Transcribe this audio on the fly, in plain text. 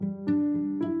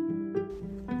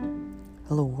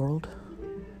Hello world,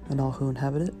 and all who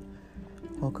inhabit it.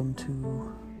 Welcome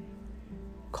to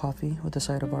Coffee with a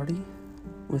Side of Artie,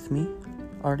 with me,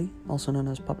 Artie, also known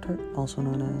as Pop-Tart, also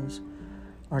known as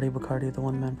Artie Bacardi, the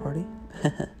one-man party.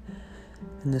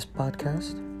 In this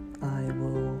podcast, I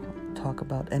will talk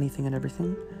about anything and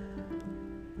everything.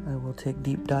 I will take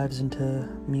deep dives into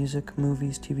music,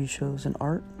 movies, TV shows, and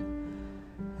art.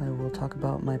 I will talk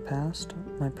about my past,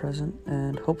 my present,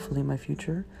 and hopefully my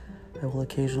future. I will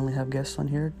occasionally have guests on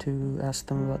here to ask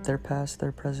them about their past,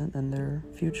 their present, and their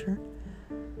future.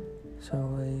 So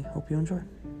I hope you enjoy.